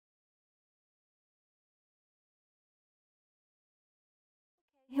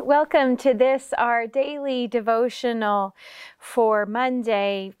Welcome to this, our daily devotional for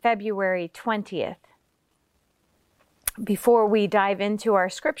Monday, February 20th. Before we dive into our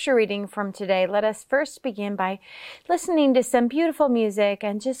scripture reading from today, let us first begin by listening to some beautiful music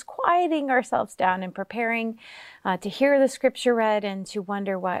and just quieting ourselves down and preparing to hear the scripture read and to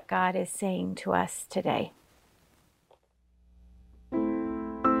wonder what God is saying to us today.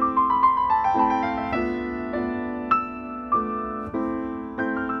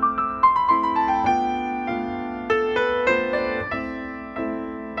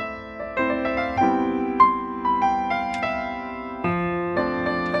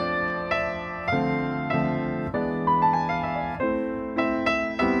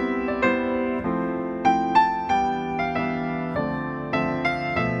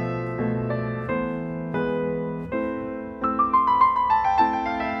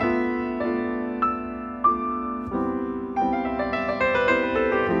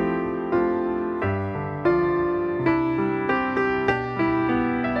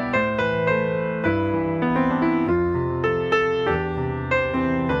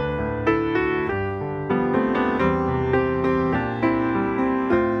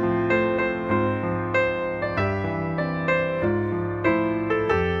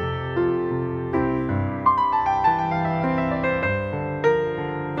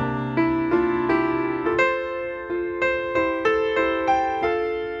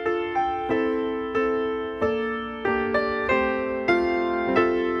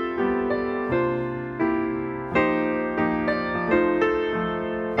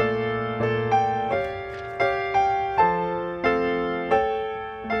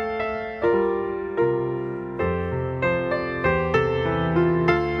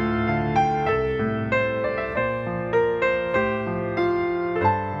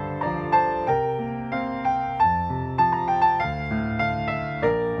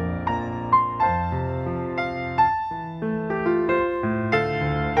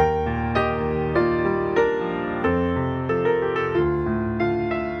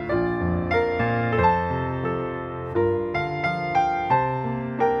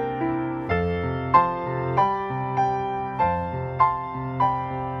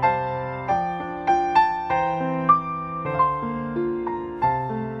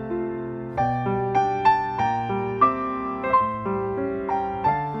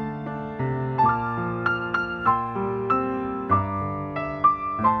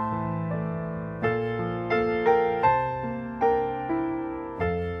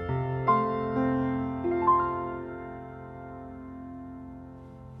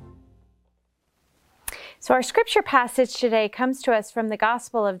 So our scripture passage today comes to us from the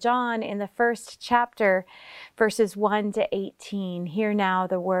Gospel of John in the first chapter, verses 1 to 18. Hear now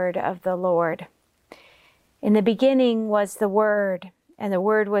the word of the Lord. In the beginning was the Word, and the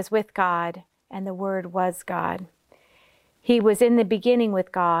Word was with God, and the Word was God. He was in the beginning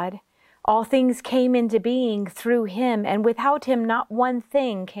with God. All things came into being through him, and without him not one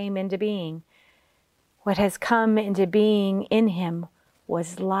thing came into being. What has come into being in him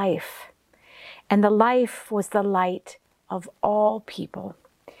was life. And the life was the light of all people.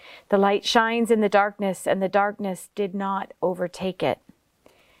 The light shines in the darkness, and the darkness did not overtake it.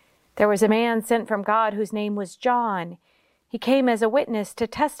 There was a man sent from God whose name was John. He came as a witness to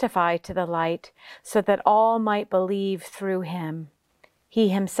testify to the light, so that all might believe through him. He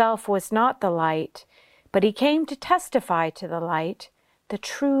himself was not the light, but he came to testify to the light, the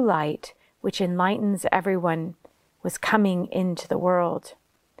true light, which enlightens everyone, was coming into the world.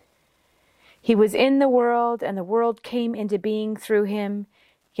 He was in the world, and the world came into being through him,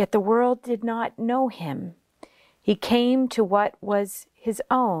 yet the world did not know him. He came to what was his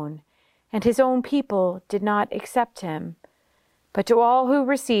own, and his own people did not accept him. But to all who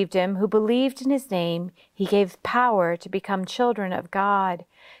received him, who believed in his name, he gave power to become children of God,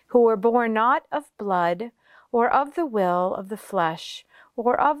 who were born not of blood, or of the will of the flesh,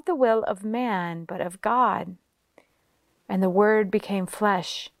 or of the will of man, but of God. And the Word became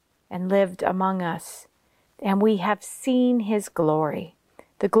flesh and lived among us, and we have seen his glory,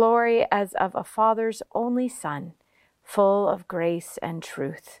 the glory as of a Father's only Son, full of grace and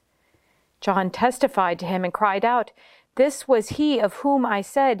truth. John testified to him and cried out, "This was he of whom I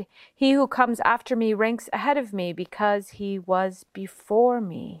said, 'He who comes after me ranks ahead of me, because he was before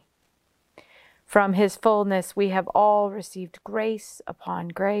me.'" From his fullness we have all received grace upon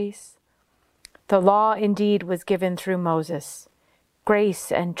grace. The law indeed was given through Moses.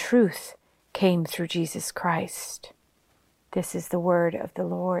 Grace and truth came through Jesus Christ. This is the word of the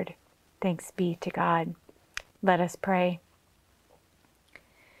Lord. Thanks be to God. Let us pray.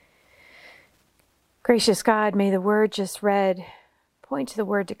 Gracious God, may the word just read point to the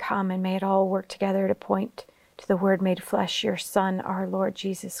Word to come, and may it all work together to point to the Word made flesh, your Son, our Lord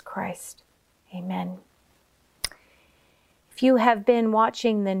Jesus Christ. Amen. If you have been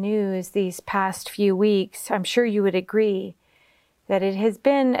watching the news these past few weeks, I'm sure you would agree that it has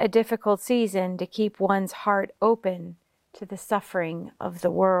been a difficult season to keep one's heart open to the suffering of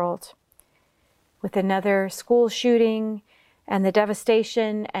the world. With another school shooting and the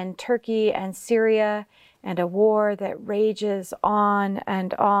devastation in Turkey and Syria and a war that rages on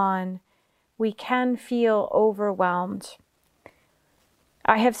and on, we can feel overwhelmed.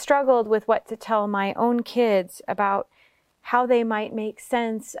 I have struggled with what to tell my own kids about how they might make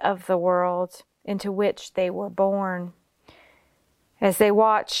sense of the world into which they were born. As they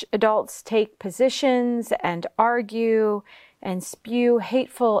watch adults take positions and argue and spew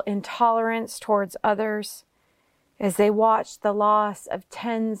hateful intolerance towards others, as they watch the loss of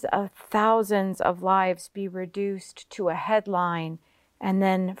tens of thousands of lives be reduced to a headline and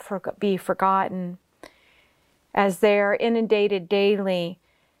then be forgotten, as they are inundated daily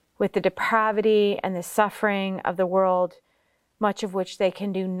with the depravity and the suffering of the world, much of which they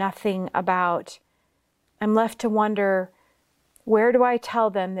can do nothing about, I'm left to wonder, where do I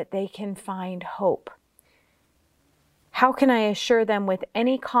tell them that they can find hope? How can I assure them with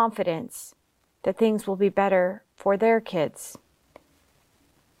any confidence that things will be better for their kids?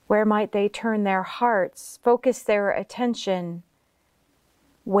 Where might they turn their hearts, focus their attention?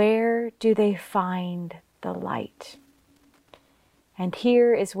 Where do they find the light? And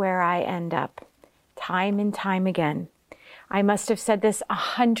here is where I end up, time and time again. I must have said this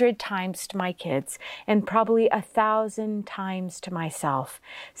 100 times to my kids, and probably 1,000 times to myself,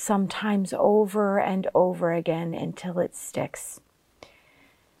 sometimes over and over again until it sticks.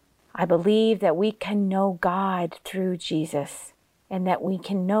 I believe that we can know God through Jesus, and that we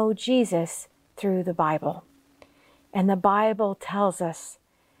can know Jesus through the Bible. And the Bible tells us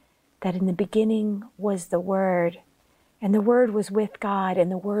that in the beginning was the Word, and the Word was with God, and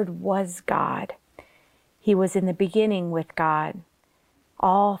the Word was God. He was in the beginning with God.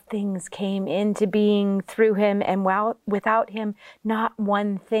 All things came into being through him, and without him, not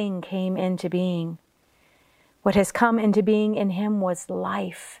one thing came into being. What has come into being in him was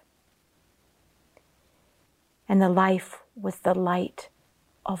life. And the life was the light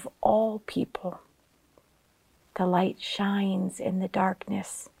of all people. The light shines in the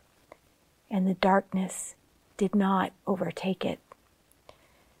darkness, and the darkness did not overtake it.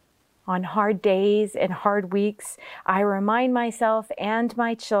 On hard days and hard weeks, I remind myself and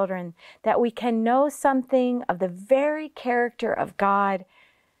my children that we can know something of the very character of God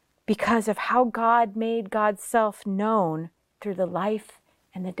because of how God made God's self known through the life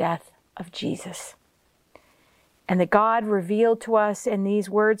and the death of Jesus. And the God revealed to us in these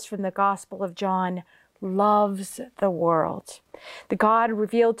words from the Gospel of John loves the world. The God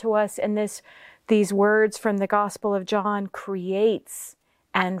revealed to us in these words from the Gospel of John creates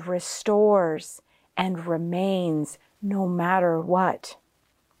and restores and remains no matter what.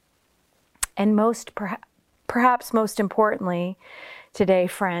 And perhaps most importantly today,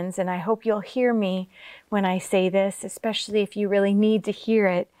 friends, and I hope you'll hear me when I say this, especially if you really need to hear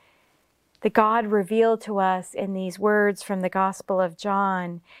it, the God revealed to us in these words from the Gospel of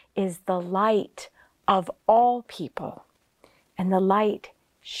John is the light of all people. And the light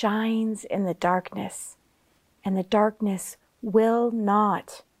shines in the darkness, and the darkness will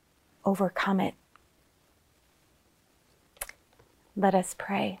not overcome it. Let us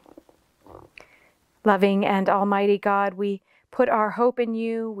pray. Loving and almighty God, we put our hope in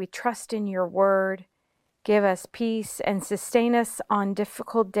you. We trust in your word. Give us peace and sustain us on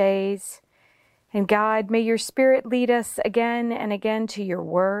difficult days. And God, may your Spirit lead us again and again to your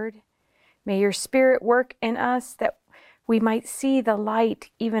word. May your Spirit work in us that we might see the light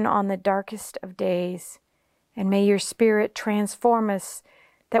even on the darkest of days. And may your Spirit transform us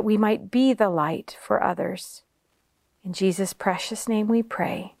that we might be the light for others. In Jesus' precious name we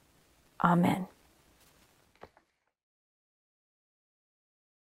pray. Amen.